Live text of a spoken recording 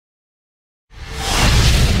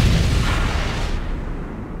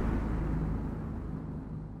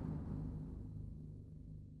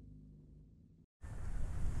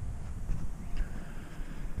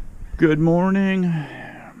Good morning.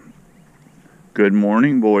 Good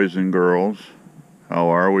morning, boys and girls. How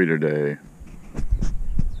are we today?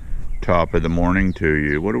 Top of the morning to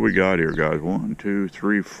you. What do we got here, guys? 1, 2,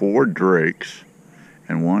 3, 4 drakes.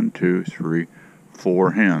 And 1, 2, 3,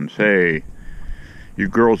 4 hens. Hey, you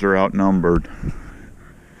girls are outnumbered.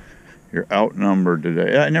 You're outnumbered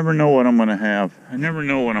today. I never know what I'm going to have. I never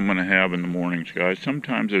know what I'm going to have in the mornings, guys.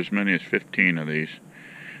 Sometimes there's as many as 15 of these.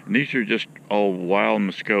 And these are just all wild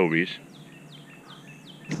Muscovies.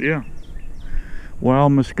 Yeah.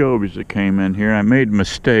 Wild Muscovies that came in here. I made a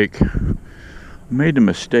mistake. I made the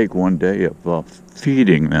mistake one day of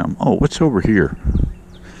feeding them. Oh, what's over here?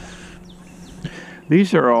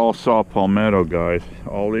 These are all saw palmetto, guys.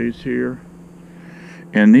 All these here.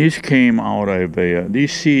 And these came out of a,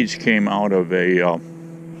 these seeds came out of a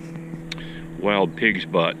wild pig's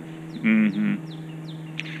butt.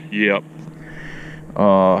 Yep.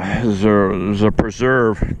 There's a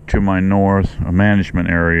preserve to my north, a management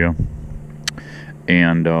area,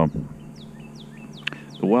 and the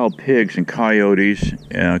wild pigs and coyotes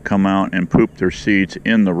come out and poop their seeds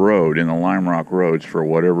in the road, in the Lime Rock roads, for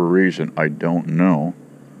whatever reason. I don't know.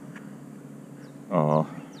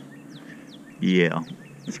 Yeah.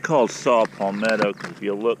 It's called saw palmetto because if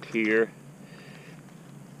you look here,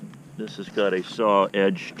 this has got a saw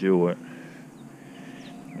edge to it.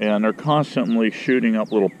 And they're constantly shooting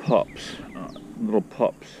up little pups. More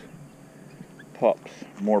pups.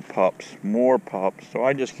 So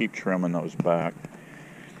I just keep trimming those back.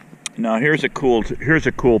 Now here's a cool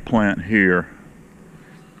plant here.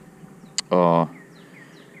 Oh,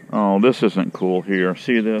 this isn't cool here.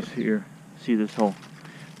 See this here? See this whole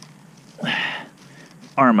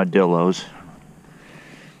armadillos.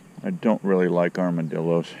 I don't really like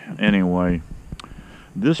armadillos. Anyway,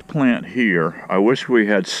 this plant here, I wish we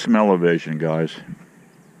had smell-o-vision, guys.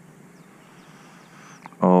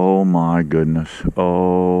 Oh my goodness.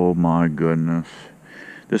 Oh my goodness.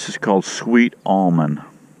 This is called sweet almond.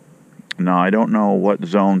 Now, I don't know what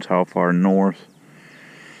zones, how far north.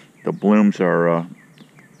 The blooms are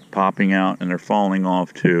popping out and they're falling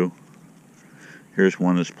off too. Here's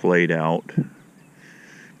one that's played out.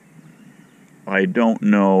 I don't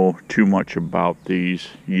know too much about these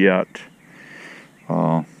yet.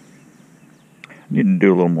 I need to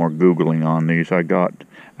do a little more Googling on these. I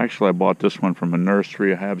bought this one from a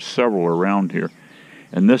nursery. I have several around here.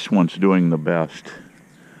 And this one's doing the best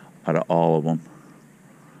out of all of them.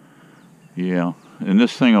 Yeah. And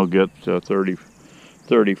this thing will get 30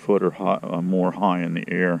 foot or more high in the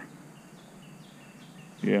air.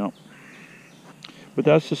 Yeah. But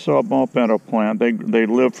that's the saw palmetto plant. They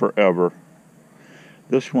live forever.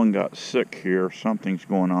 This one got sick here. Something's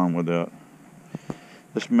going on with it.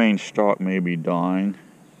 This main stalk may be dying.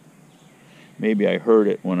 Maybe I heard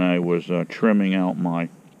it when I was trimming out my,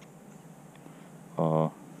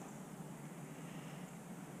 when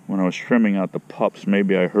I was trimming out the pups,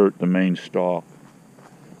 maybe I hurt the main stalk.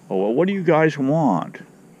 Oh, well, what do you guys want?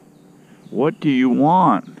 What do you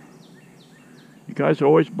want? You guys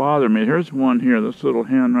always bother me. Here's one here, this little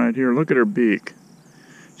hen right here. Look at her beak.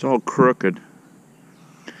 It's all crooked.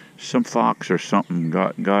 Some fox or something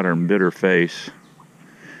got her and bit her face.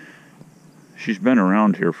 She's been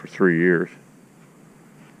around here for 3 years.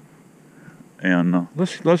 And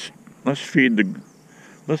let's feed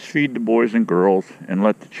the boys and girls and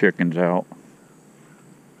let the chickens out.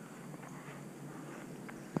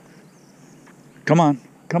 Come on,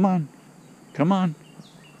 come on, come on.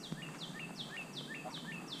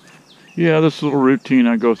 Yeah, this little routine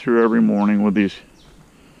I go through every morning with these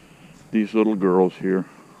little girls here,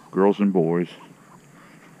 girls and boys.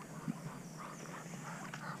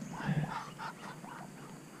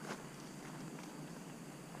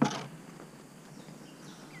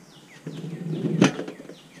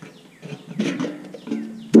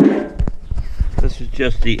 This is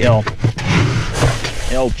just the El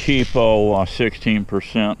Cheapo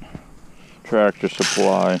 16% Tractor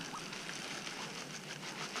Supply.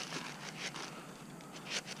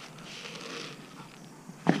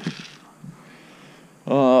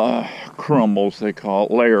 Crumbles, they call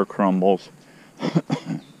it, layer crumbles.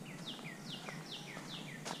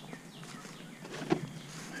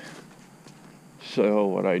 So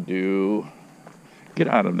what I do, get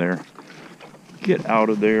out of there. Get out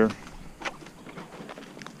of there.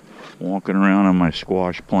 Walking around on my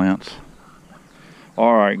squash plants.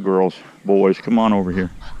 All right, girls, boys, come on over here.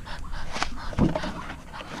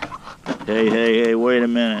 Hey, wait a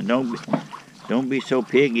minute. Don't be so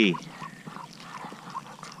piggy.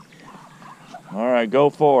 All right, go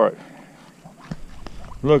for it.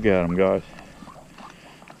 Look at them, guys.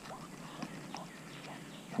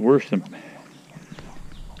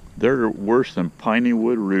 They're worse than piney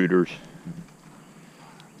wood rooters.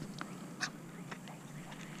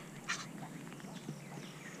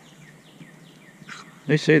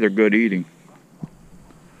 They say they're good eating.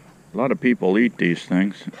 A lot of people eat these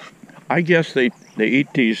things. I guess they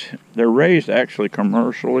eat these. They're raised actually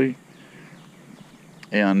commercially,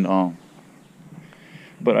 and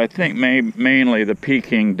but I think mainly the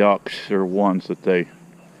Peking ducks are ones that they,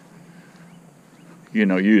 you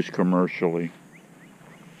know, use commercially.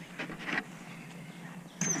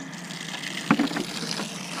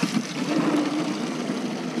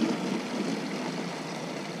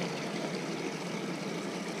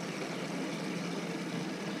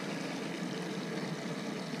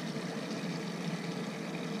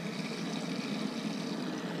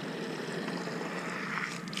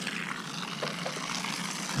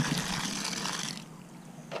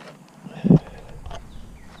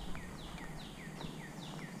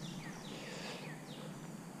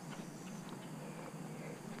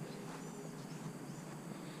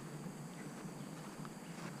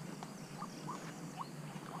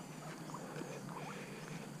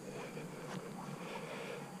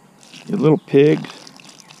 You little pigs.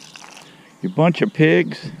 You bunch of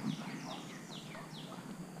pigs.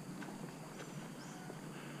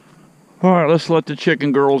 All right, let's let the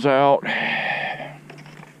chicken girls out.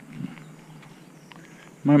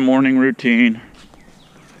 My morning routine.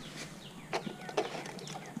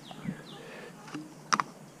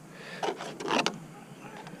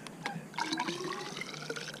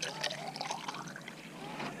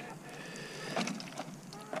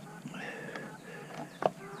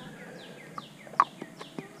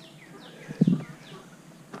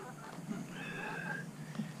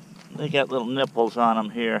 They got little nipples on them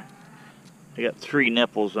here. They got 3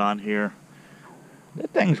 nipples on here. That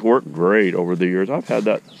thing's worked great over the years. I've had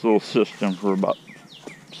that little system for about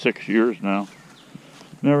 6 years now.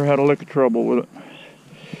 Never had a lick of trouble with it.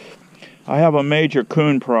 I have a major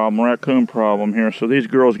raccoon problem here, so these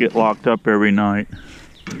girls get locked up every night.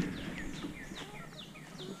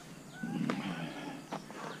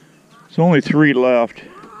 There's only 3 left.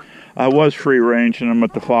 I was free ranging them,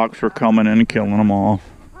 but the fox were coming in and killing them all.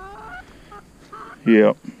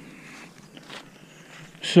 Yep.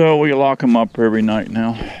 So we lock them up every night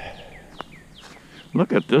now.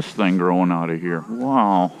 Look at this thing growing out of here.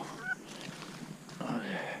 Wow. You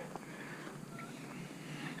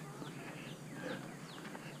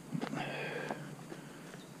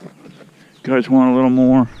guys want a little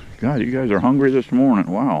more? God, you guys are hungry this morning.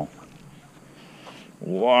 Wow.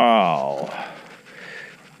 Wow.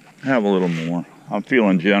 Have a little more. I'm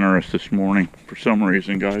feeling generous this morning for some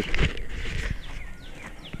reason, guys.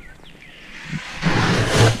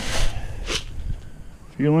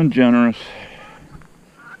 Feeling generous.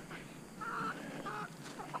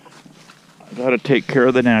 I gotta take care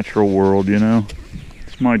of the natural world, you know.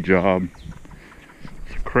 It's my job.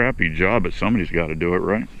 It's a crappy job, but somebody's got to do it,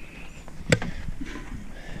 right?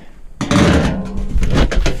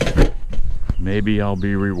 Maybe I'll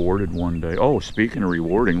be rewarded one day. Oh, speaking of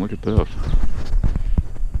rewarding, look at this.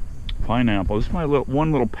 Pineapple. This is my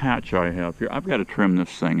one little patch I have here. I've got to trim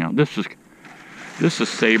this thing out. This is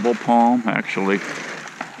sable palm, actually.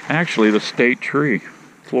 Actually, the state tree,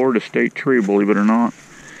 Florida state tree, believe it or not.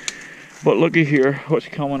 But looky here, what's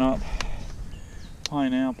coming up?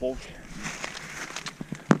 Pineapples.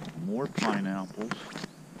 More pineapples.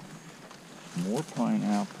 More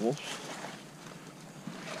pineapples.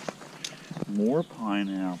 More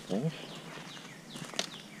pineapples.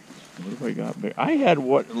 What have I got big? I had,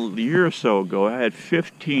 what, a year or so ago, I had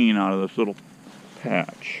 15 out of this little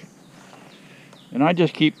patch. And I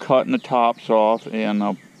just keep cutting the tops off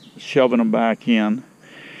and shoving them back in.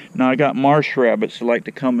 Now I got marsh rabbits that like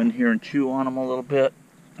to come in here and chew on them a little bit.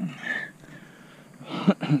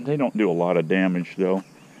 They don't do a lot of damage though.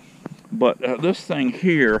 But this thing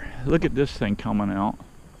here, look at this thing coming out.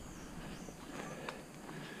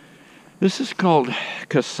 This is called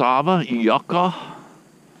cassava yucca.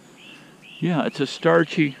 Yeah, it's a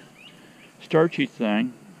starchy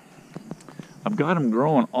thing. I've got them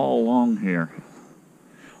growing all along here.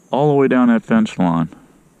 All the way down that fence line.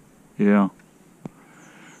 Yeah.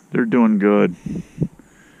 They're doing good.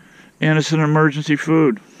 And it's an emergency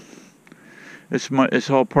food. It's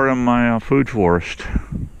all part of my food forest.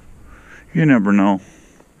 You never know.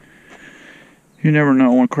 You never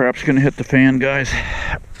know when crap's gonna hit the fan, guys.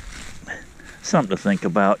 Something to think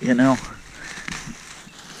about, you know.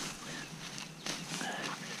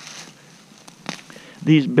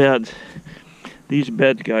 These beds,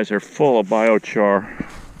 guys, are full of biochar.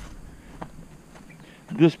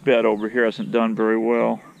 This bed over here hasn't done very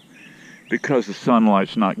well because the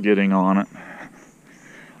sunlight's not getting on it.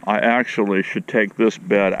 I actually should take this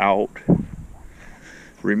bed out,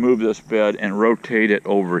 remove this bed, and rotate it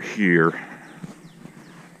over here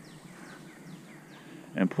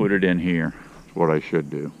and put it in here. That's what I should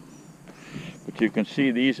do. But you can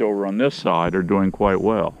see these over on this side are doing quite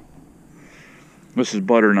well. This is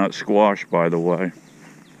butternut squash, by the way.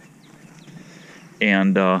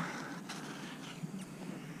 And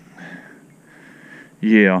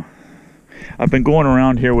yeah, I've been going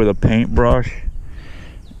around here with a paintbrush.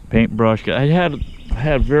 I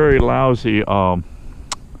had very lousy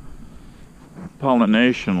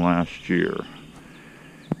pollination last year,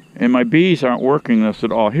 and my bees aren't working this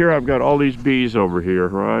at all. Here I've got all these bees over here,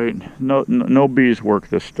 right? No bees work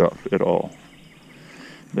this stuff at all.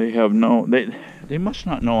 They have no, they must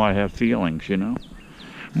not know I have feelings, you know.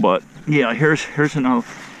 But yeah, here's another,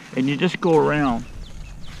 and you just go around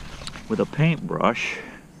with a paintbrush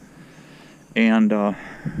and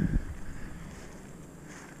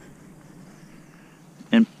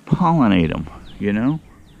pollinate them, you know.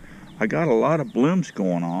 I got a lot of blooms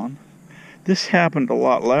going on. This happened a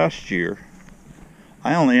lot last year.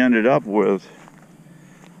 I only ended up with,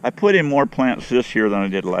 I put in more plants this year than I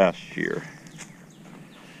did last year.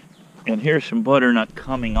 And here's some butternut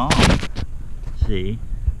coming on, see.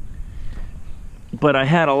 But I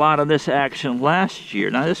had a lot of this action last year.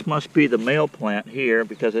 Now this must be the male plant here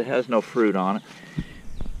because it has no fruit on it.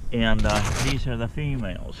 And these are the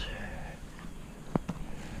females.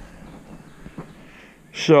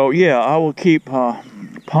 So yeah, I will keep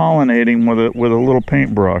pollinating with a little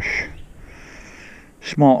paintbrush,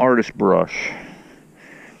 small artist brush.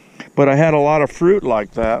 But I had a lot of fruit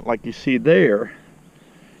like that, like you see there.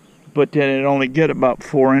 But then it only get about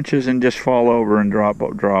 4 inches and just fall over and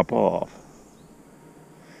drop off.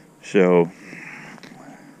 So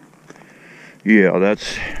yeah,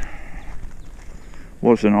 that's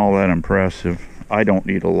wasn't all that impressive. I don't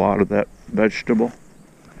eat a lot of that vegetable,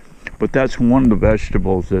 but that's one of the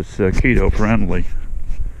vegetables that's keto friendly.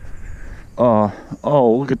 Oh,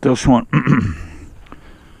 look at this one.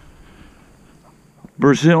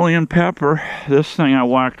 Brazilian pepper. This thing I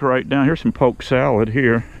whacked right down. Here's some poke salad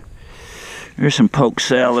here. Here's some poke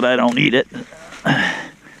salad. I don't eat it.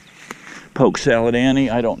 Poke salad Annie.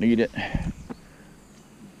 I don't need it.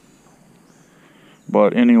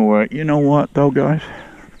 But anyway, you know what though, guys?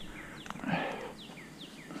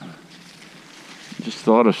 Just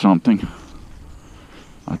thought of something.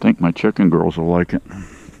 I think my chicken girls will like it.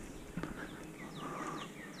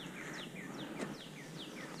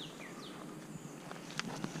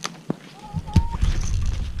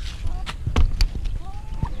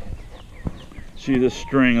 See this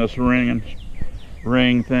string, this ring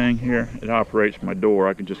thing here? It operates my door.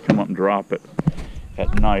 I can just come up and drop it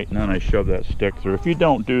at night, and then I shove that stick through. If you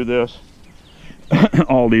don't do this,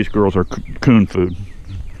 all these girls are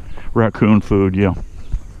raccoon food, yeah.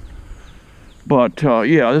 But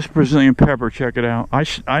yeah, this Brazilian pepper, check it out.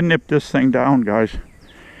 I nipped this thing down, guys.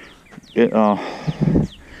 It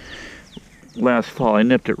last fall I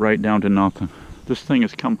nipped it right down to nothing. This thing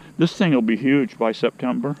will be huge by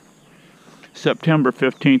September. September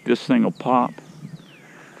 15th, this thing will pop.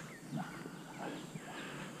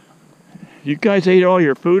 You guys ate all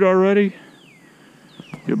your food already?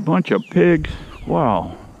 You bunch of pigs.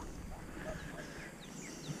 Wow.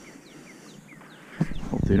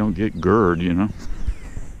 Hope they don't get GERD, you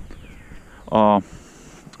know.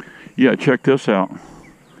 Yeah, check this out.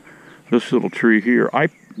 This little tree here. I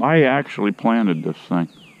actually planted this thing.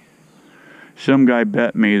 Some guy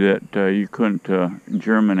bet me that you couldn't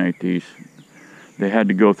germinate these. They had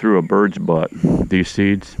to go through a bird's butt, these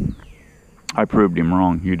seeds. I proved him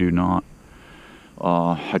wrong. You do not.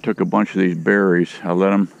 I took a bunch of these berries. I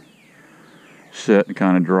let them sit and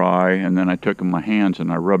kind of dry, and then I took them in my hands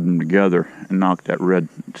and I rubbed them together and knocked that red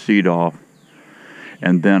seed off.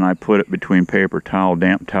 And then I put it between paper towel,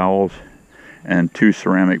 damp towels, and 2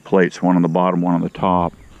 ceramic plates, one on the bottom, one on the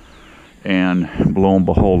top. And lo and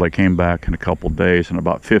behold, I came back in a couple days, and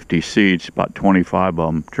about 50 seeds, about 25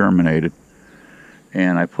 of them germinated.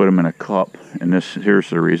 And I put them in a cup, and here's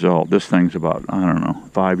the result. This thing's about, I don't know,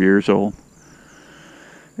 5 years old.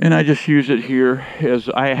 And I just use it here as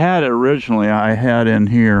I had originally. I had in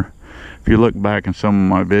here, if you look back in some of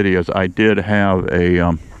my videos, I did have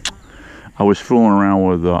a, I was fooling around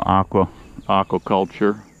with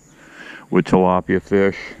aquaculture with tilapia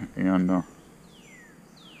fish, and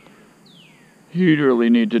you'd really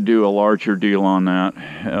need to do a larger deal on that,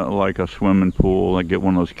 like a swimming pool. I get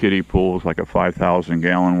one of those kiddie pools, like a 5,000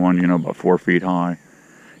 gallon one, you know, about 4 feet high.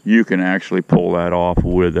 You can actually pull that off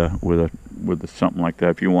with something like that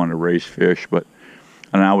if you want to raise fish.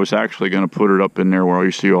 And I was actually going to put it up in there where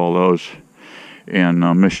you see all those, And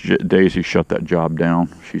Daisy shut that job down.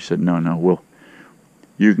 She said, no,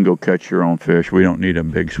 you can go catch your own fish. We don't need a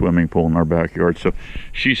big swimming pool in our backyard. So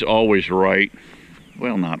she's always right.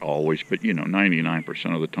 Well, not always, but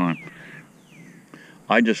 99% of the time.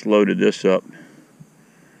 I just loaded this up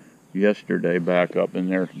yesterday back up,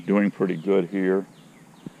 and they're doing pretty good here.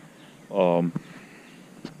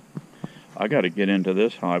 I got to get into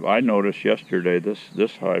this hive. I noticed yesterday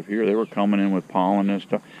this hive here, they were coming in with pollen and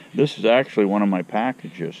stuff. This is actually one of my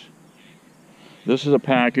packages. This is a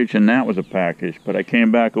package and that was a package, but I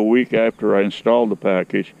came back a week after I installed the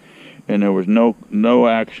package and there was no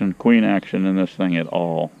action, queen action in this thing at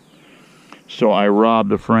all. So I robbed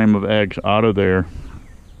the frame of eggs out of there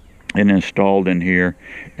and installed in here.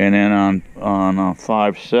 And then on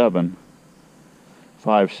 5/7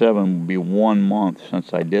 will be 1 month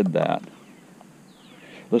since I did that.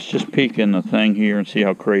 Let's just peek in the thing here and see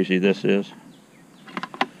how crazy this is.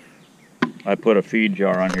 I put a feed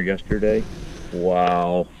jar on here yesterday.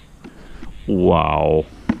 Wow. Wow.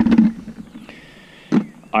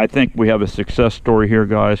 I think we have a success story here,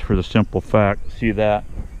 guys, for the simple fact. See that?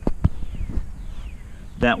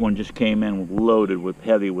 That one just came in loaded with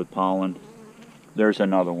heavy with pollen. There's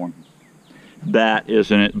another one. That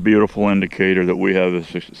is a beautiful indicator that we have a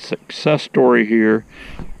success story here.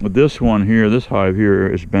 This one here, this hive here,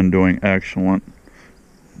 has been doing excellent.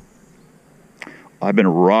 I've been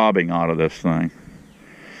robbing out of this thing.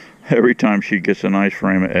 Every time she gets a nice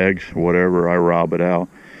frame of eggs, whatever, I rob it out.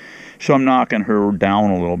 So I'm knocking her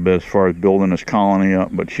down a little bit as far as building this colony up,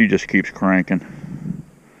 but she just keeps cranking.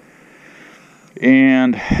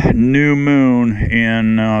 And new moon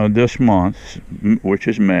in this month, which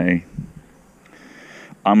is May,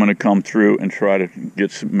 I'm going to come through and try to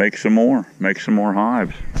make some more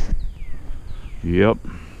hives. Yep,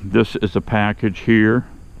 this is a package here.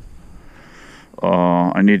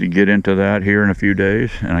 I need to get into that here in a few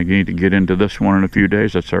days, and I need to get into this one in a few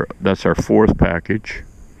days. That's our fourth package.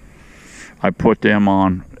 I put them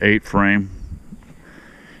on 8 frame,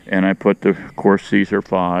 and I put of course these are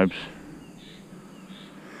 5s.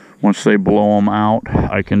 Once they blow them out,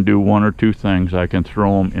 I can do one or two things. I can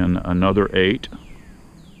throw them in another 8.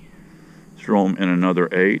 Throw them in another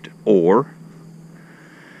 8, or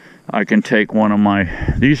I can take one of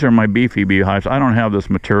these are my beefy beehives. I don't have this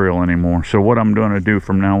material anymore, so what I'm going to do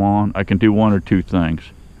from now on, I can do one or two things.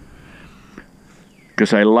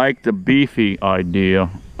 Because I like the beefy idea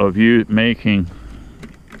of you making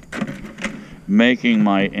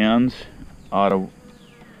my ends out of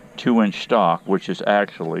 2-inch stock, which is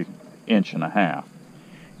actually 1.5 inches.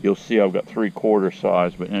 You'll see I've got 3/4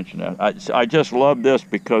 size, but 1.5 inches. I just love this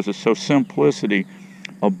because it's so simplicity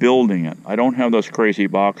of building it. I don't have those crazy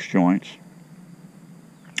box joints.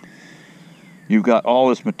 You've got all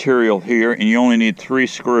this material here, and you only need 3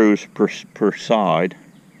 screws per side.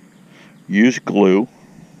 Use glue,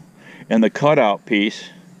 and the cutout piece,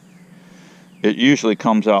 it usually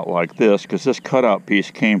comes out like this, because this cutout piece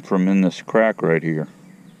came from in this crack right here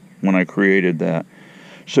when I created that.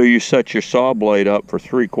 So you set your saw blade up for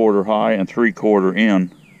 3/4 high and 3/4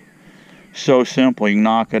 in. So simple. You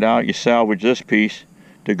knock it out, you salvage this piece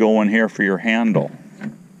to go in here for your handle.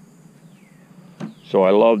 So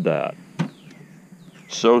I love that.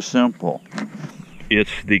 So simple.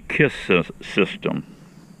 It's the KISS system.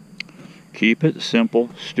 Keep it simple,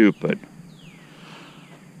 stupid.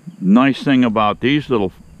 Nice thing about these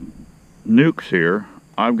little nukes here,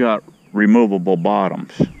 I've got removable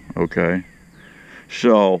bottoms, okay?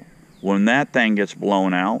 So when that thing gets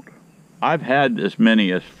blown out, I've had as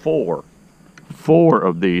many as 4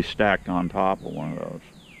 of these stacked on top of one of those.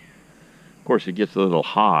 Of course, it gets a little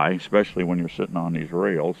high, especially when you're sitting on these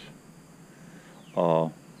rails.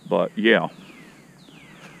 But yeah,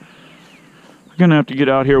 I'm gonna have to get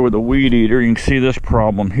out here with a weed eater. You can see this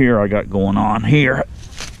problem here I got going on here.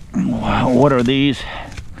 What are these?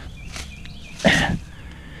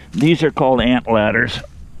 These are called ant ladders.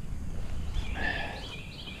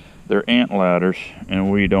 They're ant ladders,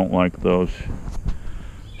 and we don't like those.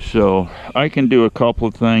 So I can do a couple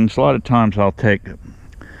of things. A lot of times I'll take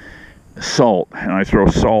salt and I throw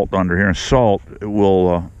salt under here, and salt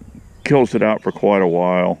will kills it out for quite a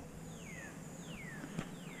while.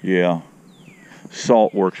 Yeah,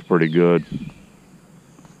 salt works pretty good.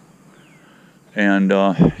 And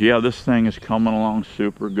yeah, this thing is coming along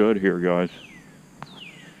super good here, guys.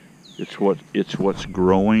 It's what's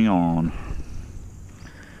growing on.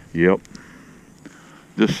 Yep,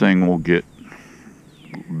 this thing will get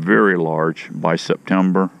very large by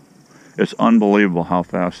September. It's unbelievable how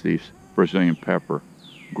fast these Brazilian pepper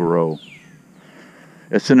grow.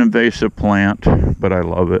 It's an invasive plant, but I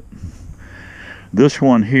love it. This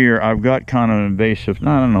one here, I've got kind of invasive,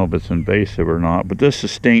 I don't know if it's invasive or not, but this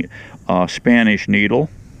is Spanish needle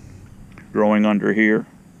growing under here.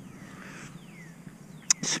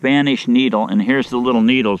 Spanish needle, and here's the little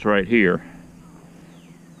needles right here.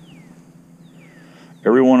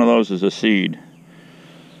 Every one of those is a seed.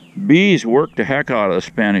 Bees work the heck out of the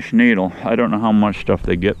Spanish needle. I don't know how much stuff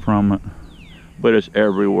they get from it, but it's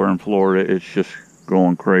everywhere in Florida. It's just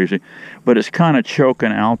going crazy. But it's kind of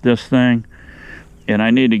choking out this thing, and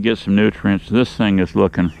I need to get some nutrients. This thing is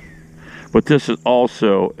looking, but this is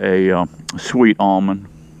also a sweet almond.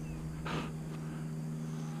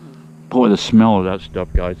 Boy, the smell of that stuff,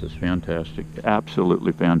 guys, is fantastic.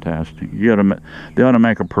 Absolutely fantastic. They ought to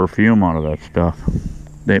make a perfume out of that stuff.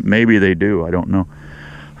 Maybe they do. I don't know.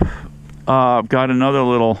 I've got another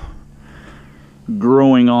little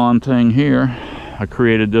growing on thing here. I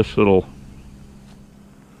created this little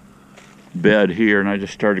bed here, and I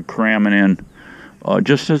just started cramming in,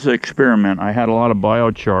 just as an experiment. I had a lot of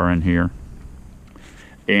biochar in here,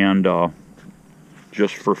 and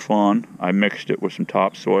just for fun, I mixed it with some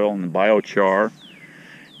topsoil and biochar,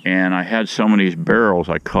 and I had some of these barrels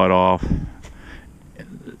I cut off.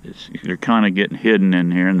 They're kind of getting hidden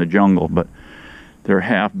in here in the jungle, but they're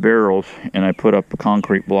half barrels, and I put up a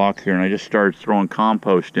concrete block here, and I just started throwing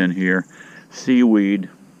compost in here, seaweed,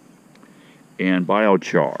 and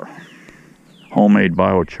biochar, homemade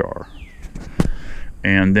biochar.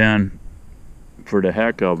 And then, for the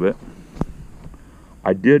heck of it,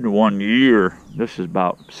 I did 1 year, this is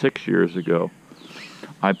about 6 years ago,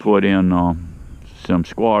 I put in some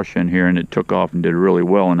squash in here, and it took off and did really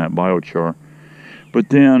well in that biochar. But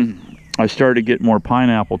then I started getting more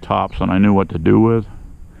pineapple tops than I knew what to do with.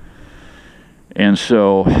 And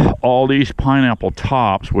so all these pineapple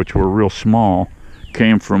tops, which were real small,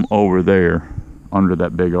 came from over there under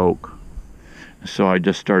that big oak. So I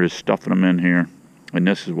just started stuffing them in here, and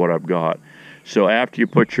this is what I've got. So after you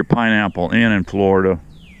put your pineapple in Florida,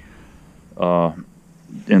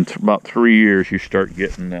 in about 3 years, you start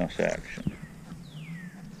getting this action.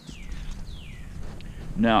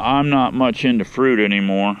 Now, I'm not much into fruit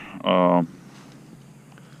anymore. I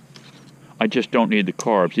just don't need the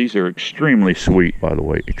carbs. These are extremely sweet, by the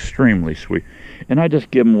way, extremely sweet. And I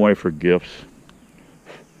just give them away for gifts.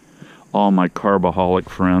 All my carbaholic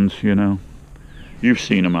friends, you know. You've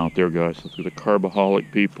seen them out there, guys. Look at the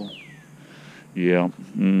carbaholic people. Yeah.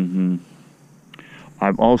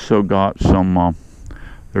 I've also got some,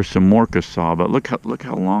 there's some more cassava. Look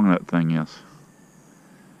how long that thing is.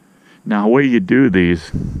 Now, the way you do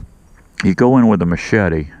these, you go in with a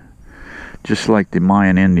machete, just like the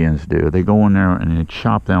Mayan Indians do. They go in there and they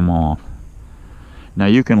chop them off. Now,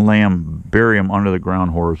 you can bury them under the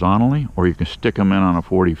ground horizontally, or you can stick them in on a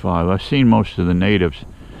 45. I've seen most of the natives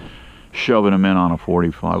shoving them in on a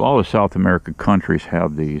 45. All the South American countries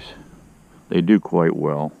have these. They do quite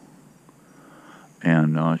well.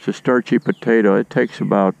 And it's a starchy potato. It takes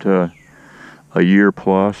about a year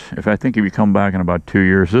plus. I think if you come back in about 2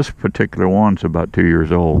 years, this particular one's about 2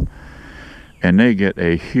 years old, and they get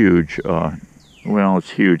a huge, well,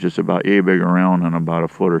 it's huge. It's about a big around and about a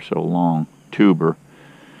foot or so long tuber,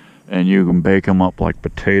 and you can bake them up like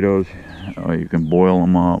potatoes. You can boil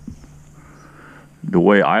them up. The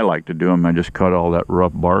way I like to do them, I just cut all that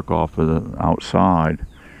rough bark off of the outside,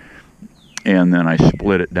 and then I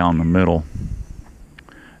split it down the middle,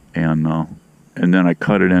 and then I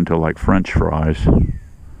cut it into like French fries,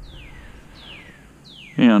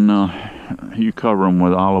 and you cover them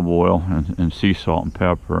with olive oil and sea salt and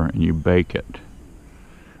pepper, and you bake it,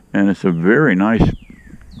 and it's a very nice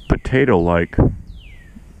potato-like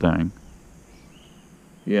thing.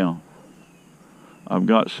 Yeah, I've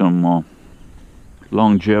got some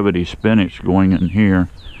longevity spinach going in here.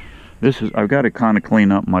 I've got to kind of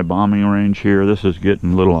clean up my bombing range here. This is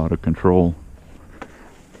getting a little out of control.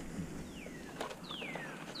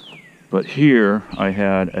 But here I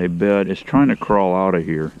had a bed. It's trying to crawl out of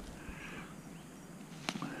here.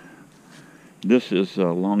 This is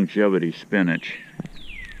longevity spinach.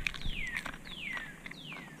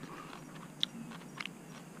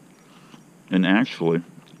 And actually,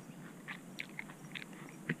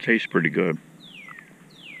 it tastes pretty good.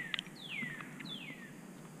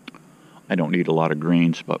 I don't eat a lot of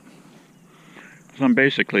greens, but I'm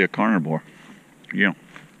basically a carnivore. Yeah.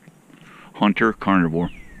 Hunter, carnivore.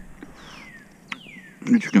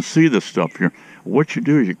 As you can see this stuff here, what you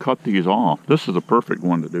do is you cut these off. This is the perfect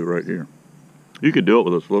one to do right here. You could do it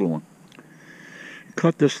with this little one.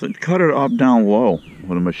 Cut it up down low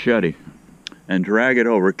with a machete and drag it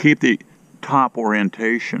over. Keep the top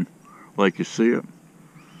orientation like you see it.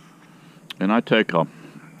 And I take a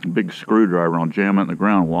big screwdriver and I'll jam it in the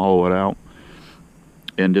ground, wallow it out,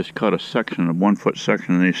 and just cut a section, a 1 foot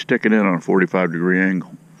section, and they stick it in on a 45-degree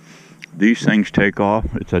angle. These things take off.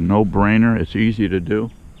 It's a no-brainer. It's easy to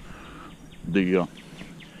do. The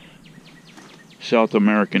South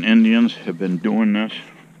American Indians have been doing this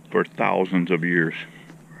for thousands of years.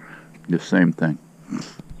 The same thing.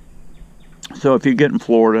 So if you get in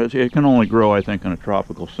Florida, it can only grow, I think, in a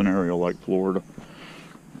tropical scenario like Florida.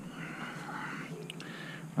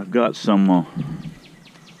 I've got some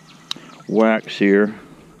wax here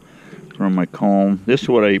from my comb. This is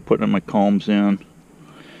what I put in my combs in.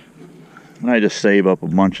 And I just save up a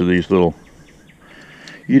bunch of these little.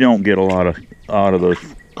 You don't get a lot out of those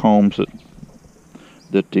combs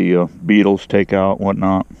that the beetles take out and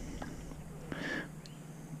whatnot.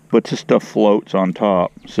 But this stuff floats on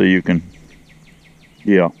top, so you can,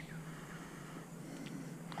 yeah.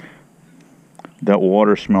 That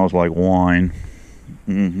water smells like wine.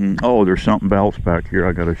 Oh, there's something else back here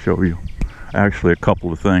I gotta show you. Actually, a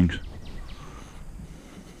couple of things.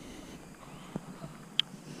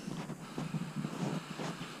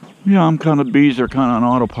 Yeah, bees are kind of on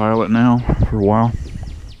autopilot now for a while.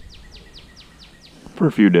 For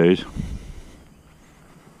a few days.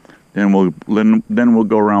 Then we'll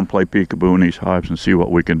go around and play peekaboo in these hives and see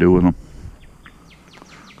what we can do with them.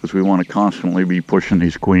 Because we want to constantly be pushing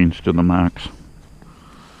these queens to the max.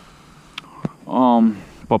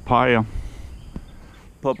 Papaya.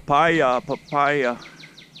 Papaya.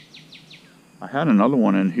 I had another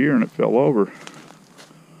one in here and it fell over.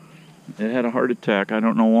 It had a heart attack. I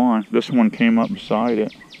don't know why. This one came up beside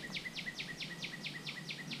it.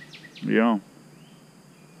 Yeah.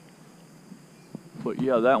 But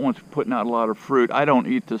yeah, that one's putting out a lot of fruit. I don't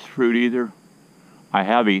eat this fruit either. I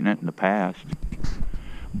have eaten it in the past.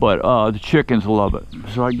 But the chickens love it.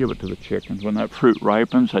 So I give it to the chickens. When that fruit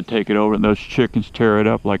ripens, I take it over and those chickens tear it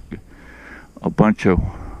up like a bunch of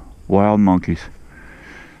wild monkeys.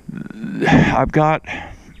 I've got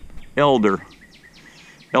elderberry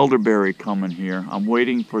coming here. I'm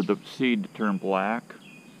waiting for the seed to turn black.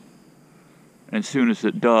 And as soon as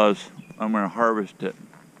it does, I'm going to harvest it.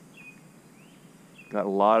 Got a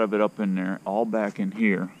lot of it up in there, all back in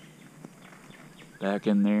here. Back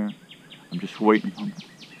in there. I'm just waiting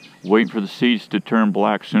for the seeds to turn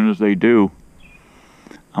black. As soon as they do,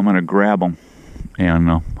 I'm going to grab them and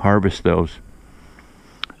harvest those.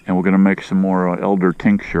 And we're going to make some more elder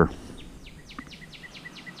tincture.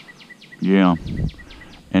 Yeah.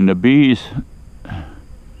 And the bees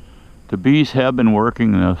have been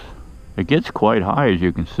working this. It gets quite high, as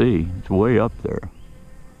you can see. It's way up there.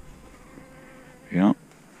 Yeah.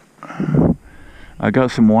 I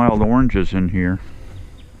got some wild oranges in here.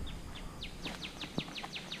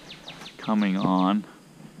 Coming on.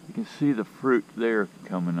 You can see the fruit there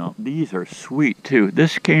coming up. These are sweet too.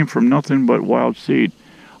 This came from nothing but wild seed.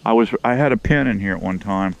 I had a pen in here at one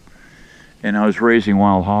time, and I was raising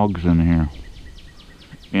wild hogs in here.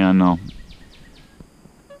 And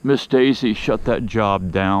Miss Daisy shut that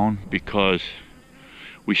job down because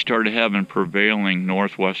we started having prevailing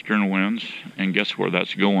northwestern winds, and guess where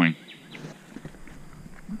that's going?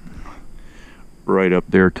 Right up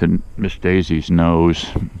there to Miss Daisy's nose.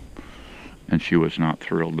 And she was not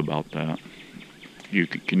thrilled about that.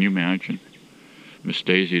 Can you imagine? Miss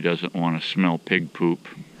Daisy doesn't want to smell pig poop.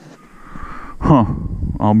 Huh,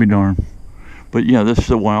 I'll be darned. But yeah, this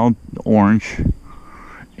is a wild orange.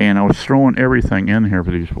 And I was throwing everything in here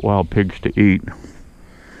for these wild pigs to eat.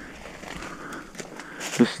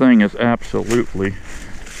 This thing is absolutely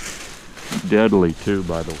deadly too,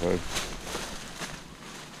 by the way.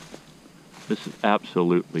 This is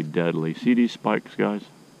absolutely deadly. See these spikes, guys?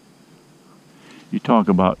 You talk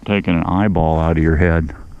about taking an eyeball out of your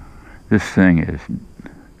head. This thing is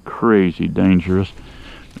crazy dangerous.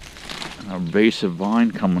 An invasive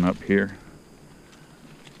vine coming up here.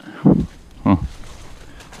 Huh.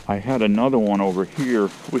 I had another one over here.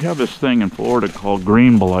 We have this thing in Florida called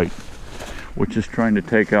green blight, which is trying to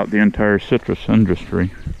take out the entire citrus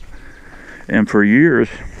industry. And for years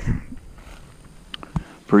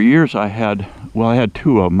I had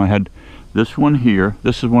two of them. I had this one here.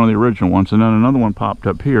 This is one of the original ones, and then another one popped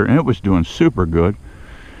up here, and it was doing super good.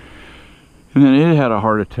 And then it had a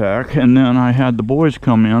heart attack, and then I had the boys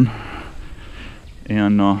come in,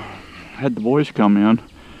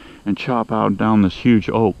 and chop out down this huge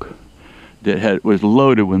oak that was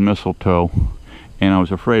loaded with mistletoe, and I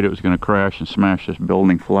was afraid it was going to crash and smash this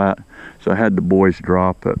building flat, so I had the boys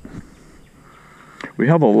drop it. We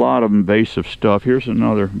have a lot of invasive stuff. Here's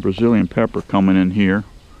another Brazilian pepper coming in here.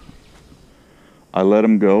 I let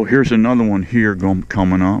them go. Here's another one here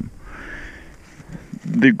coming up.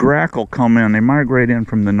 The grackle come in. They migrate in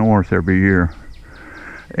from the north every year.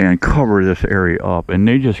 and cover this area up, and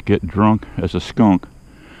they just get drunk as a skunk,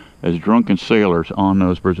 as drunken sailors on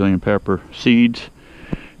those Brazilian pepper seeds,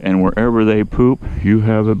 and wherever they poop, you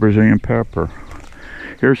have a Brazilian pepper.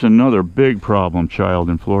 Here's another big problem child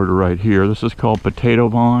in Florida right here. This is called potato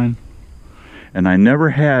vine, and I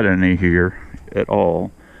never had any here at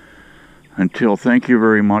all until, thank you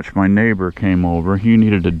very much, my neighbor came over. He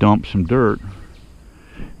needed to dump some dirt,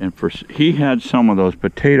 and he had some of those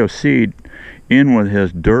potato seed in with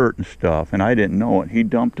his dirt and stuff, and I didn't know it. He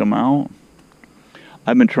dumped them out.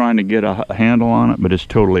 I've been trying to get a handle on it, but it's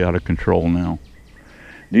totally out of control now.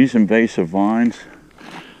 These invasive vines,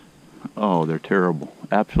 oh, they're terrible.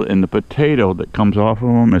 Absolutely. And the potato that comes off of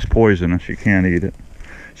them is poisonous. You can't eat it.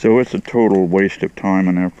 So it's a total waste of time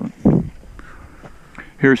and effort.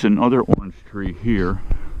 Here's another orange tree here.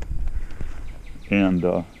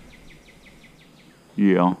 And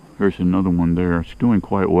yeah, there's another one there. It's doing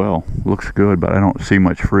quite well. Looks good, but I don't see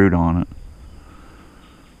much fruit on it.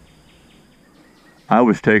 I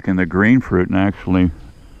was taking the green fruit and actually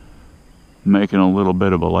making a little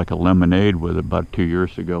bit of like a lemonade with it about 2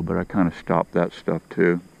 years ago, but I kind of stopped that stuff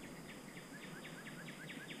too.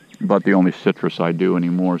 About the only citrus I do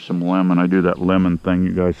anymore is some lemon. I do that lemon thing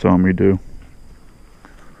you guys saw me do.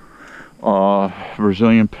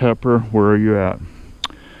 Brazilian pepper, where are you at?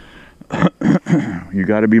 You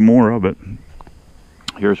got to be more of it.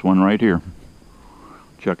 Here's one right here.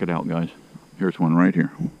 Check it out, guys. Here's one right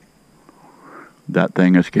here. That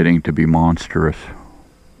thing is getting to be monstrous.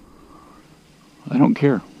 I don't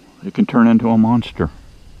care. It can turn into a monster.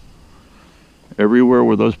 Everywhere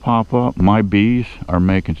where those pop up, my bees are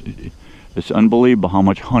making... It's unbelievable how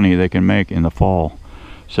much honey they can make in the fall.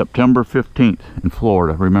 September 15th in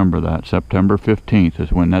Florida. Remember that. September 15th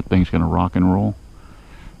is when that thing's going to rock and roll.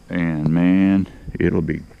 And man, it'll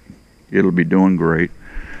be doing great.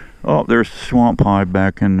 Oh, there's the swamp hive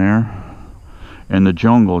back in there. And the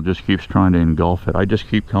jungle just keeps trying to engulf it. I just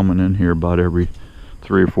keep coming in here about every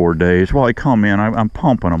 3 or 4 days. Well, I come in, I'm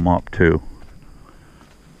pumping them up too.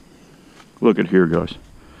 Look at here, guys.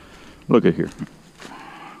 Look at here.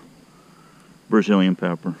 Brazilian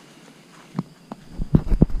pepper.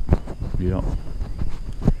 Yep.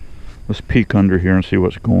 Let's peek under here and see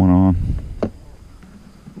what's going on.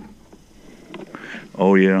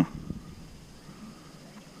 Oh yeah.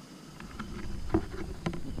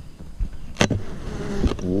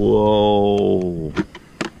 Whoa.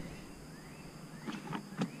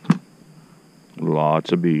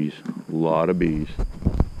 Lots of bees. A lot of bees.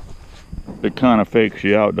 It kind of fakes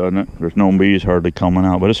you out, doesn't it? There's no bees hardly coming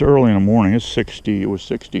out. But it's early in the morning. It's 60. It was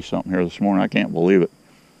 60 something here this morning. I can't believe it.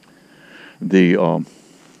 The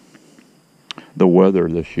weather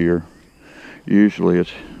this year, usually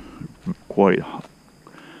it's quite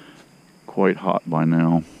hot by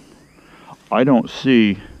now. I don't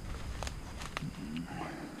see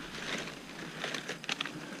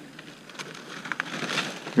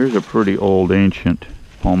here's a pretty old ancient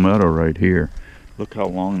palmetto right here. Look how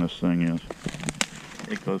long this thing is.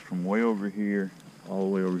 It goes from way over here all the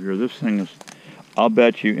way over here. This thing is, I'll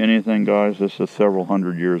bet you anything, guys, this is several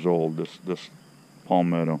hundred years old, this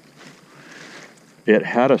palmetto. It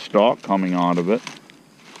had a stalk coming out of it.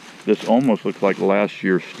 This almost looks like last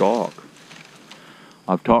year's stalk.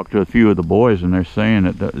 I've talked to a few of the boys and they're saying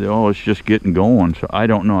that, oh, it's just getting going. So I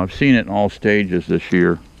don't know. I've seen it in all stages this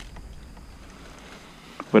year.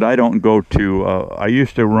 But I don't go to, I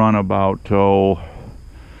used to run about,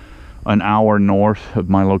 an hour north of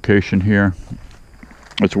my location here.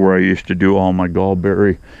 That's where I used to do all my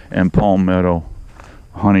gallberry and palmetto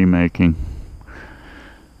honey making.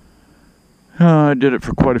 I did it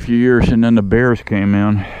for quite a few years, and then the bears came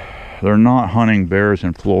in. They're not hunting bears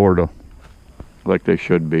in Florida like they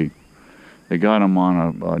should be. They got them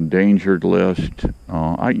on a endangered list.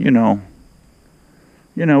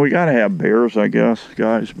 You know, we gotta have bears, I guess,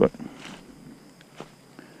 guys, but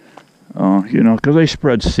you know, because they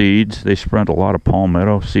spread seeds. They spread a lot of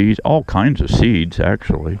palmetto seeds, all kinds of seeds,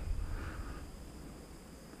 actually.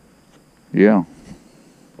 Yeah.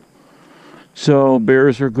 So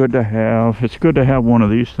bears are good to have. It's good to have one of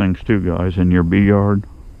these things too, guys, in your bee yard.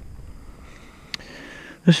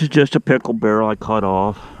 This is just a pickle barrel I cut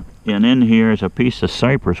off, and in here is a piece of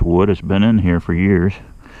cypress wood. It's been in here for years.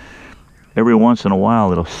 Every once in a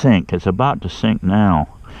while it'll sink. It's about to sink now,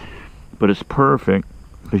 but it's perfect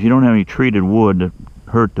because you don't have any treated wood to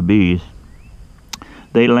hurt the bees.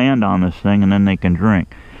 They land on this thing and then they can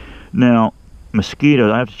drink. Now, mosquitoes,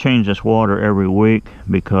 I have to change this water every week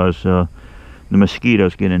because the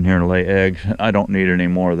mosquitoes get in here and lay eggs. I don't need any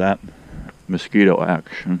more of that mosquito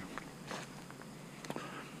action.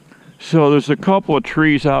 So there's a couple of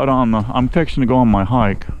trees out on the, I'm fixing to go on my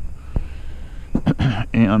hike.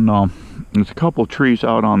 And there's a couple of trees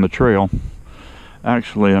out on the trail.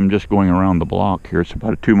 Actually, I'm just going around the block here. It's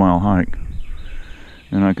about a 2-mile hike.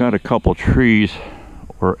 And I got a couple trees,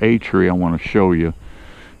 or a tree I want to show you.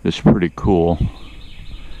 It's pretty cool.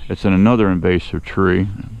 It's in another invasive tree.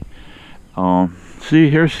 See,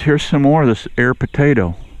 here's some more of this air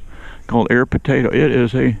potato. Called air potato. It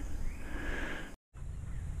is a...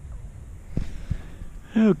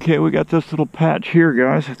 Okay, we got this little patch here,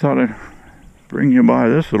 guys. I thought I'd bring you by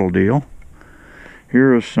this little deal.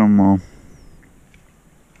 Here is some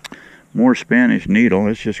more Spanish needle.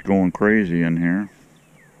 It's just going crazy in here.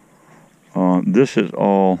 This is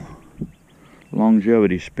all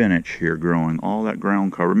longevity spinach here growing. All that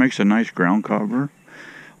ground cover. It makes a nice ground cover.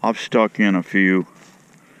 I've stuck in a few,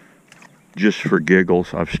 just for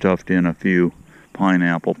giggles, I've stuffed in a few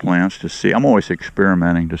pineapple plants to see. I'm always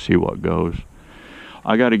experimenting to see what goes.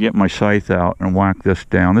 I got to get my scythe out and whack this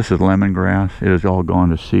down. This is lemongrass. It has all gone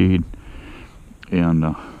to seed.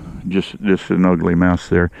 And just an ugly mess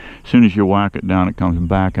there. As soon as you whack it down, it comes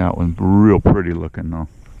back out with real pretty looking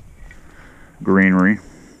greenery.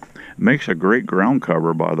 It makes a great ground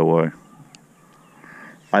cover, by the way.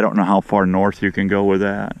 I don't know how far north you can go with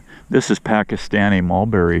that. This is Pakistani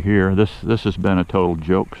mulberry here. This has been a total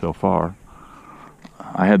joke so far.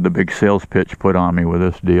 I had the big sales pitch put on me with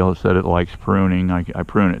this deal. It said it likes pruning. I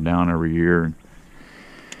prune it down every year.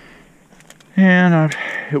 And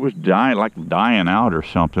it was dying out or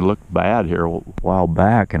something. It looked bad here a while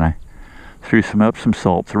back, and I threw some Epsom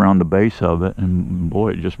salts around the base of it, and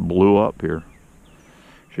boy, it just blew up here.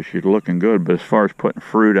 So she's looking good, but as far as putting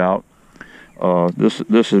fruit out,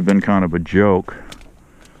 this has been kind of a joke.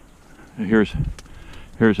 Here's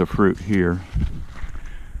a fruit here.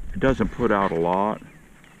 It doesn't put out a lot.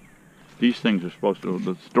 These things are supposed to,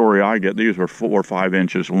 the story I get, these are 4 or 5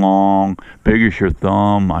 inches long, big as your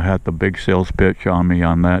thumb. I had the big sales pitch on me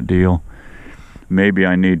on that deal. Maybe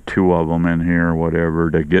I need 2 of them in here or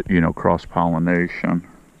whatever to get, you know, cross-pollination.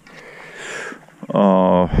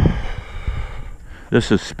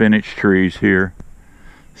 This is spinach trees here.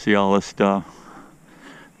 See all this stuff?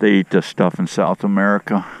 They eat this stuff in South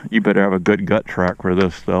America. You better have a good gut tract for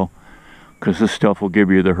this, though, because this stuff will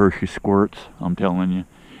give you the Hershey squirts, I'm telling you.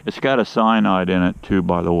 It's got a cyanide in it too,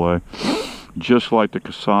 by the way, just like the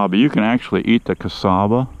cassava. You can actually eat the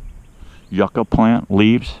cassava, yucca plant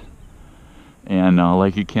leaves, and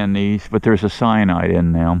like you can these, but there's a cyanide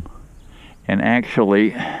in them. And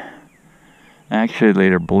actually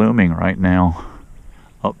they're blooming right now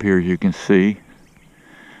up here, as you can see.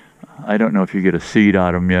 I don't know if you get a seed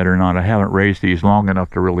out of them yet or not. I haven't raised these long enough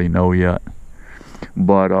to really know yet,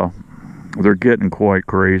 but they're getting quite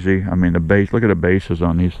crazy. I mean, the base, look at the bases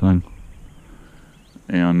on these things.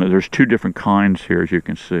 And there's 2 different kinds here, as you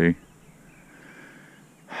can see.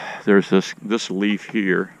 There's this leaf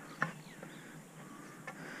here.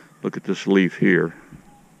 Look at this leaf here,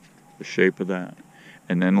 the shape of that.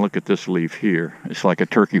 And then look at this leaf here. It's like a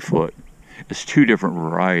turkey foot. It's 2 different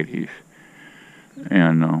varieties.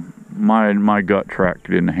 And my gut tract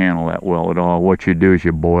didn't handle that well at all. What you do is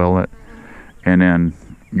you boil it, and then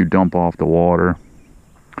you dump off the water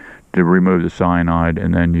to remove the cyanide,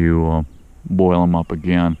 and then you boil them up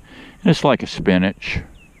again. And it's like a spinach.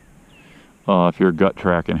 If your gut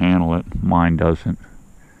tract can handle it. Mine doesn't.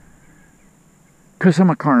 Because I'm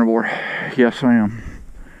a carnivore. Yes, I am.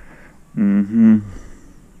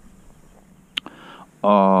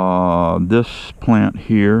 This plant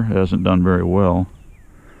here hasn't done very well.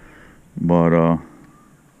 But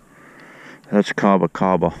that's Kava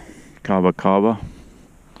Kava. Kava Kava.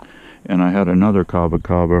 And I had another Kava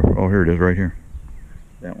Kava. Oh, here it is right here.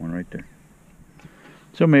 That one right there.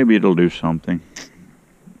 So maybe it'll do something.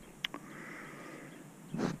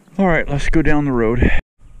 Alright, let's go down the road.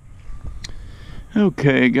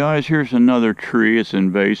 Okay, guys, here's another tree. It's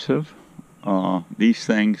invasive. These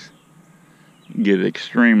things get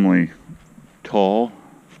extremely tall.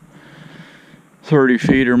 30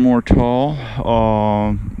 feet or more tall.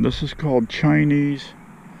 This is called Chinese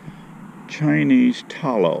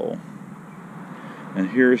tallow. And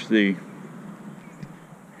here's the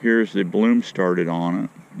bloom started on it.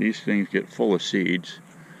 These things get full of seeds.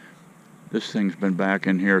 This thing's been back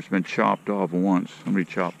in here. It's been chopped off once. Somebody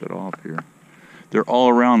chopped it off here. They're all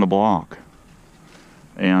around the block.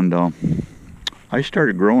 And I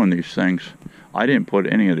started growing these things. I didn't put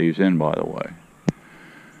any of these in, by the way.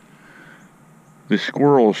 The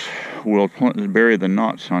squirrels will bury the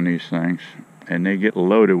nuts on these things, and they get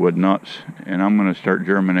loaded with nuts. And I'm going to start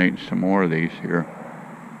germinating some more of these here.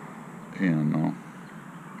 And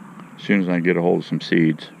as soon as I get a hold of some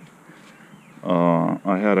seeds.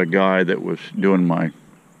 I had a guy that was doing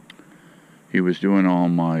all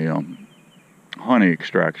my honey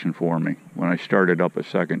extraction for me. When I started up a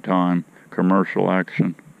second time, commercial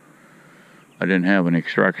action, I didn't have any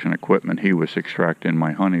extraction equipment. He was extracting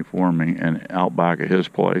my honey for me, and out back at his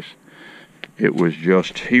place, it was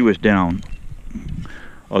just, he was down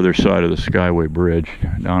other side of the Skyway Bridge,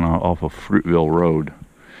 down off of Fruitville Road,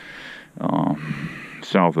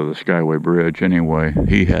 south of the Skyway Bridge. Anyway,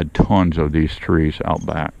 he had tons of these trees out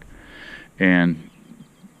back, and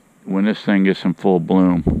when this thing gets in full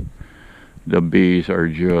bloom, the bees are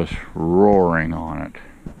just roaring on it.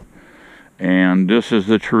 And this is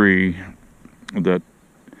the tree that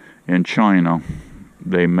in China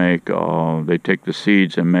they make, they take the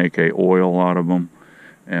seeds and make a oil out of them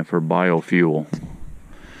and for biofuel.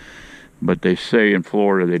 But they say in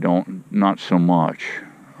Florida they don't, not so much.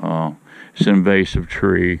 It's an invasive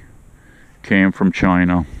tree, came from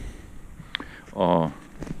China.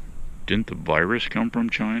 Didn't the virus come from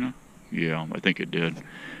China? Yeah, I think it did.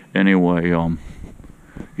 Anyway,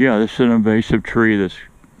 yeah, this is an invasive tree that's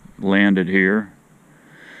landed here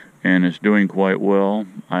and it's doing quite well.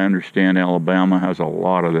 I understand Alabama has a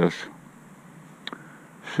lot of this.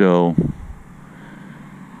 So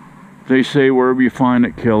they say wherever you find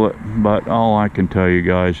it, kill it. But all I can tell you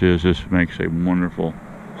guys is this makes a wonderful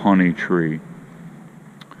honey tree.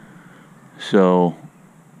 So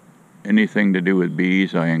anything to do with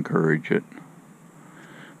bees, I encourage it.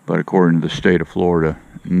 But according to the state of Florida,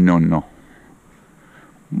 no.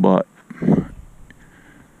 But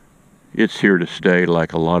it's here to stay.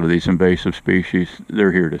 Like a lot of these invasive species,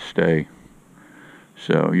 they're here to stay.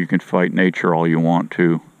 So you can fight nature all you want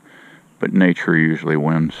to, but nature usually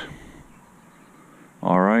wins.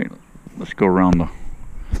 All right, let's go around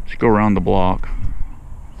the block.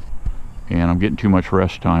 And I'm getting too much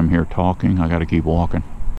rest time here talking. I got to keep walking.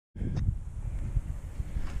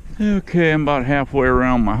 Okay, I'm about halfway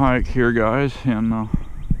around my hike here, guys, and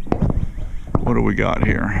what do we got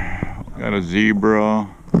here? We got a zebra.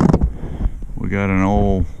 We got an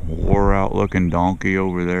old wore out looking donkey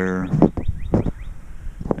over there.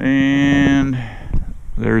 And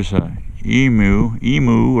there's a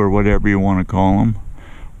emu or whatever you want to call them,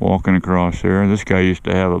 walking across there. This guy used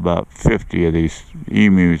to have about 50 of these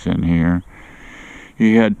emus in here.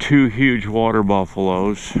 He had 2 huge water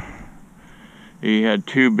buffaloes. He had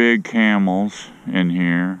 2 big camels in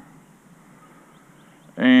here.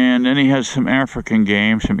 And then he has some African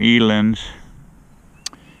game, some elands.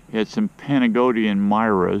 He had some Panagodian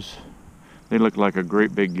myras. They looked like a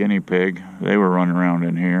great big guinea pig. They were running around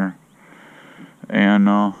in here. And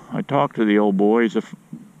I talked to the old boy.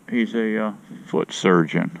 He's a foot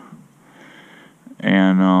surgeon.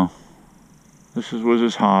 And this was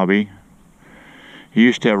his hobby. He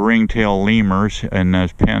used to have ringtail lemurs in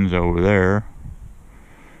those pens over there.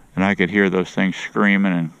 And I could hear those things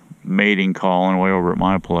screaming and mating calling way over at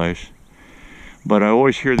my place. But I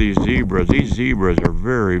always hear these zebras. These zebras are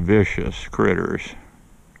very vicious critters.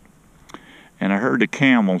 And I heard the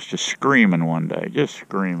camels just screaming one day, just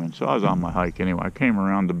screaming. So I was on my hike anyway. I came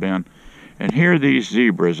around the bend, and here these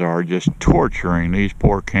zebras are just torturing these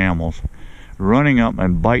poor camels, running up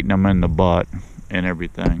and biting them in the butt and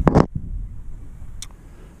everything.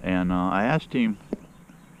 And I asked him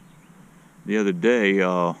the other day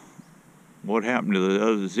what happened to the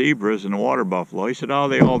other zebras and the water buffalo. He said, oh,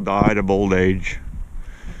 they all died of old age.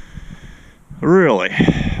 Really?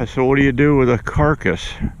 I said, what do you do with a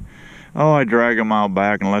carcass? Oh, I drag them out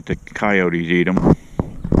back and let the coyotes eat them.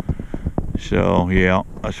 So, yeah,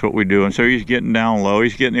 that's what we do. And so he's getting down low.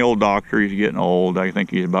 He's getting the old doctor. He's getting old. I think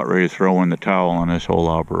he's about ready to throw in the towel on this whole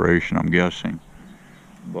operation, I'm guessing.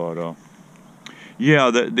 But,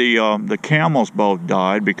 yeah, the camels both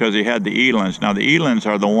died because he had the elands. Now, the elands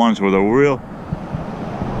are the ones with a real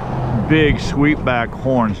big sweepback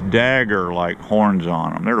horns, dagger-like horns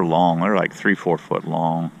on them. They're long. They're like 3-4 foot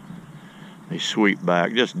long. They sweep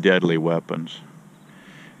back, just deadly weapons.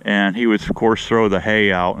 And he would, of course, throw the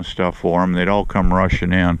hay out and stuff for them. They'd all come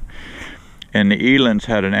rushing in. And the elands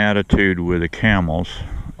had an attitude with the camels.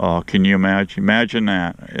 Can you imagine? Imagine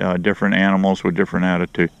that. Different animals with different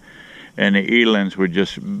attitudes. And the elands would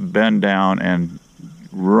just bend down and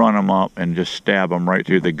run them up and just stab them right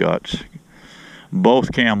through the guts.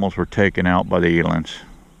 Both camels were taken out by the elands.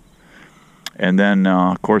 And then,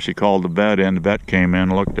 of course, he called the vet in. The vet came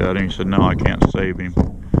in, looked at him, and said, no, I can't save him.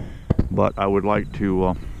 But I would like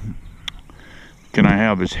to, can I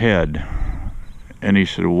have his head? And he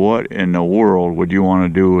said, what in the world would you want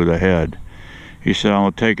to do with a head? He said,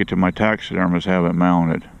 I'll take it to my taxidermist, have it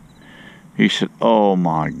mounted. He said, oh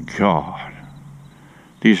my God,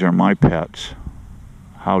 these are my pets.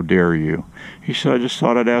 How dare you? He said, I just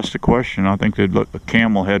thought I'd ask the question. I think a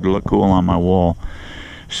camel head would look cool on my wall.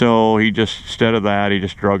 So he just, instead of that, he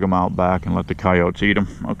just drug him out back and let the coyotes eat him.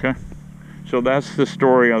 Okay? So that's the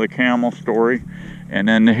story of the camel story. And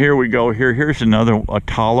then here we go. Here's another, a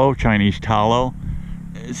tallow, Chinese tallow.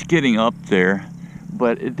 It's getting up there,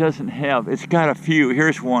 but it doesn't have, it's got a few.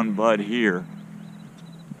 Here's one bud here.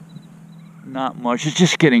 Not much. It's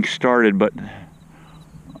just getting started, but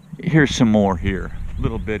here's some more here.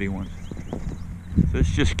 Little bitty ones. So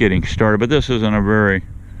it's just getting started, but this isn't a very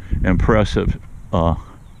impressive,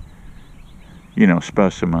 you know,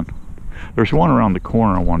 specimen. There's one around the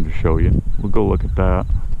corner I wanted to show you. We'll go look at that.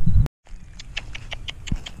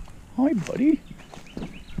 Hi, buddy.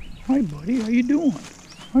 Hi, buddy. How you doing?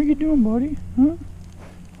 How you doing, buddy? Huh?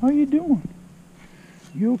 How you doing?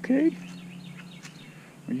 You okay?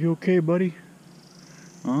 Are you okay, buddy?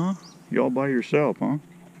 Huh? You all by yourself, huh?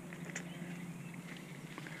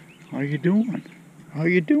 How you doing? How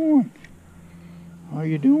you doing? How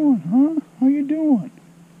you doing, huh? How you doing?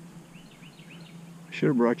 I should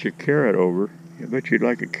have brought you a carrot over. I bet you'd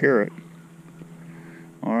like a carrot.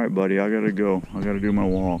 All right, buddy, I gotta go. I gotta do my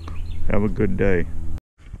walk. Have a good day.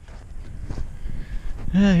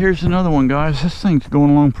 Yeah, here's another one, guys. This thing's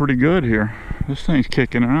going along pretty good here. This thing's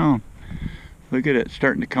kicking around. Look at it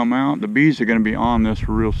starting to come out. The bees are gonna be on this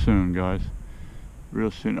real soon, guys.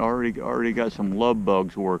 Real soon. Already got some love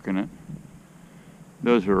bugs working it.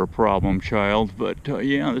 Those are a problem child, but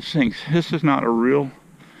yeah, this is not a real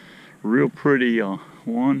pretty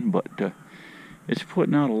one, but it's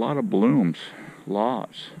putting out a lot of blooms,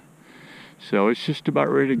 lots. So it's just about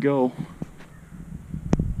ready to go.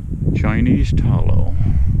 Chinese tallow.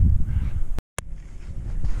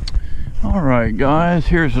 All right, guys,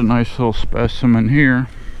 here's a nice little specimen here.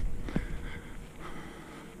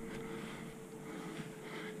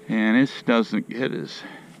 And it doesn't get as,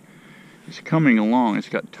 it's coming along. It's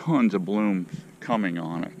got tons of bloom coming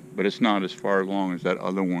on it, but it's not as far along as that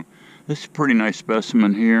other one. This is a pretty nice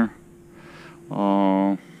specimen here.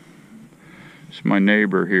 It's my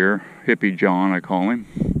neighbor here, Hippie John, I call him.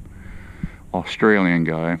 Australian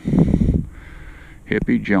guy.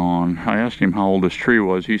 Hippie John. I asked him how old this tree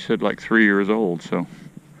was. He said like 3 years old, so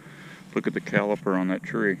look at the caliper on that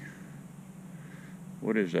tree.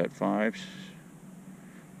 What is that, 5?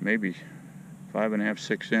 Maybe 5.5,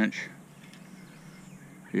 6 inch.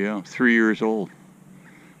 Yeah, 3 years old.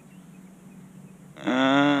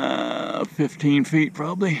 15 feet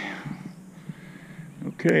probably.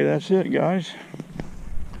 Okay, that's it, guys.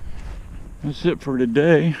 That's it for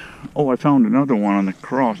today. Oh, I found another one on the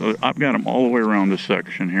cross. I've got them all the way around this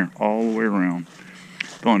section here, all the way around.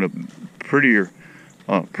 Found a prettier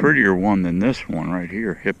one than this one right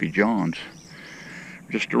here, Hippie John's.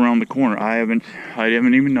 Just around the corner. I haven't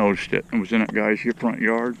even noticed it. It was in that guy's front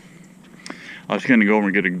yard. I was gonna go over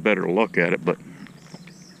and get a better look at it, but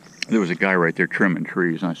there was a guy right there trimming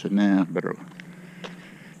trees, and I said, nah, better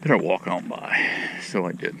walk on by. So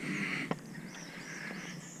I did.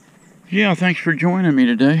 Yeah, thanks for joining me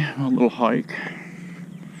today. A little hike.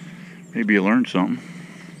 Maybe you learned something.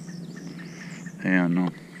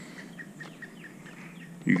 And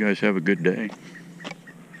you guys have a good day.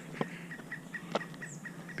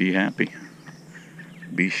 Be happy.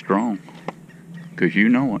 Be strong. Because you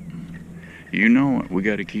know it. You know it. We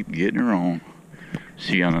got to keep getting her on.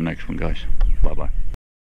 See you on the next one, guys. Bye-bye.